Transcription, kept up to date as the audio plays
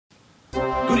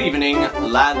Good evening,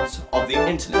 lads of the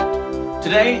internet.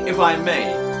 Today, if I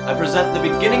may, I present the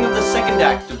beginning of the second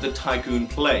act of the Tycoon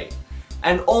play,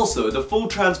 and also the full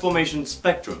transformation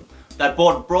spectrum that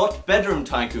brought Bedroom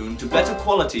Tycoon to better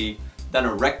quality than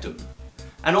a rectum,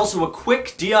 and also a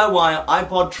quick DIY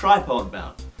iPod tripod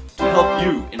mount to help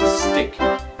you in a stick,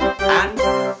 and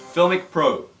Filmic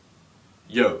Pro.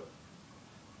 Yo.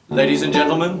 Ladies and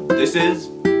gentlemen, this is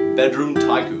Bedroom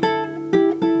Tycoon.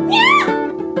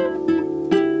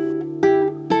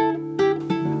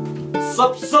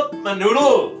 Sup, my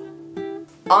noodle!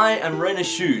 I am Rainer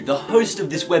Shu, the host of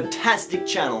this webtastic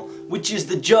channel, which is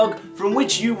the jug from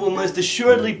which you will most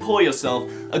assuredly pour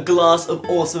yourself a glass of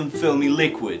awesome filmy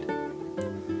liquid.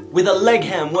 With a leg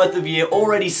ham worth of year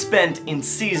already spent in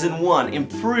Season 1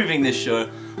 improving this show,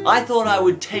 I thought I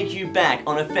would take you back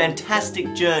on a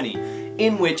fantastic journey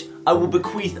in which I will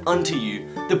bequeath unto you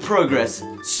the progress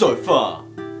so far.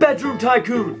 Bedroom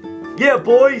Tycoon! Yeah,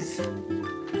 boys!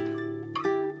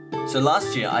 So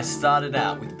last year I started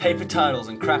out with paper titles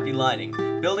and crappy lighting,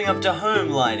 building up to home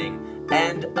lighting,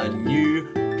 and a new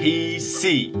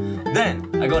PC. Then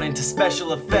I got into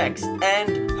special effects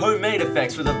and homemade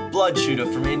effects with a blood shooter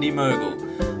from Indie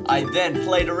Mogul. I then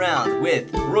played around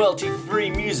with royalty-free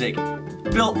music,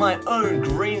 built my own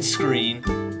green screen,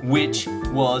 which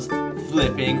was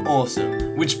flipping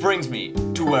awesome. Which brings me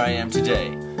to where I am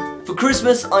today. For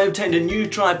Christmas, I obtained a new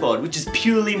tripod, which is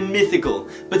purely mythical,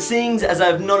 but seeing as I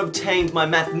have not obtained my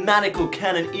mathematical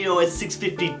Canon EOS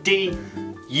 650D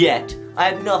yet, I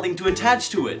had nothing to attach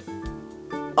to it.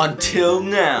 Until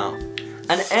now.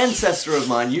 An ancestor of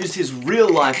mine used his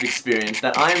real-life experience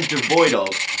that I am devoid of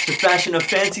to fashion a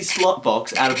fancy slot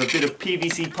box out of a bit of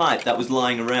PVC pipe that was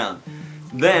lying around.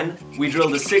 Then, we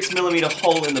drilled a 6mm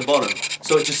hole in the bottom,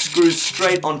 so it just screws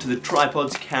straight onto the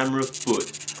tripod's camera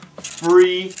foot.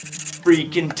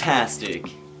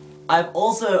 Freaking-tastic. I've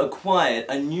also acquired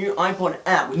a new iPod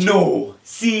app which— No!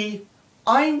 See,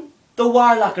 I'm the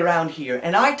Warlock around here,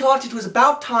 and I thought it was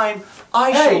about time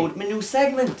I showed my new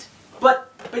segment.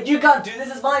 But you can't do this,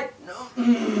 it's my—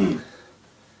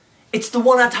 It's the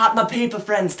one I taught my paper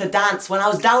friends to dance when I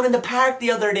was down in the park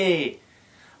the other day.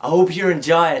 I hope you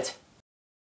enjoy it.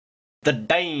 The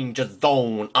danger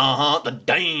zone, the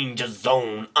danger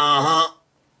zone,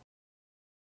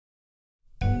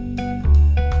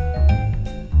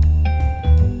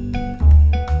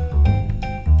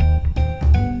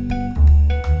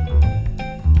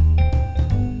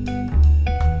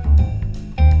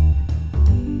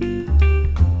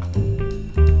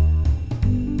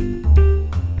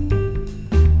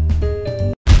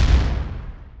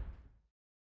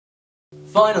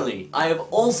 Finally, I have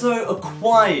also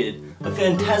acquired a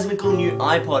phantasmical new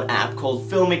iPod app called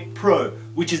Filmic Pro,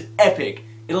 which is epic.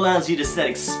 It allows you to set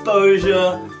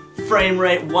exposure, frame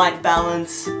rate, white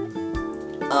balance,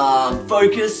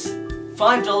 focus.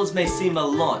 $5 may seem a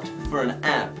lot for an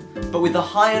app, but with a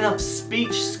high enough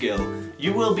speech skill,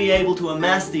 you will be able to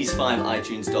amass these 5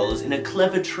 iTunes dollars in a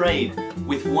clever trade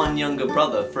with one younger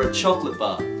brother for a chocolate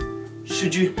bar.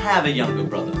 Should you have a younger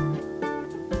brother?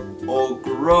 Or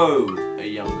grow a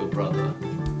younger brother?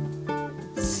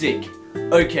 Sick.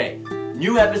 Okay,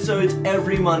 new episodes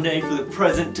every Monday for the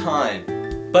present time.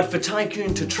 But for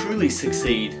Tycoon to truly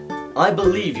succeed, I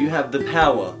believe you have the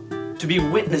power to be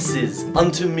witnesses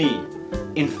unto me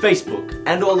in Facebook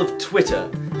and all of Twitter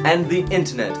and the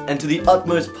internet and to the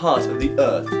utmost part of the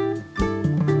earth.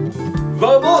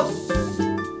 Vamos!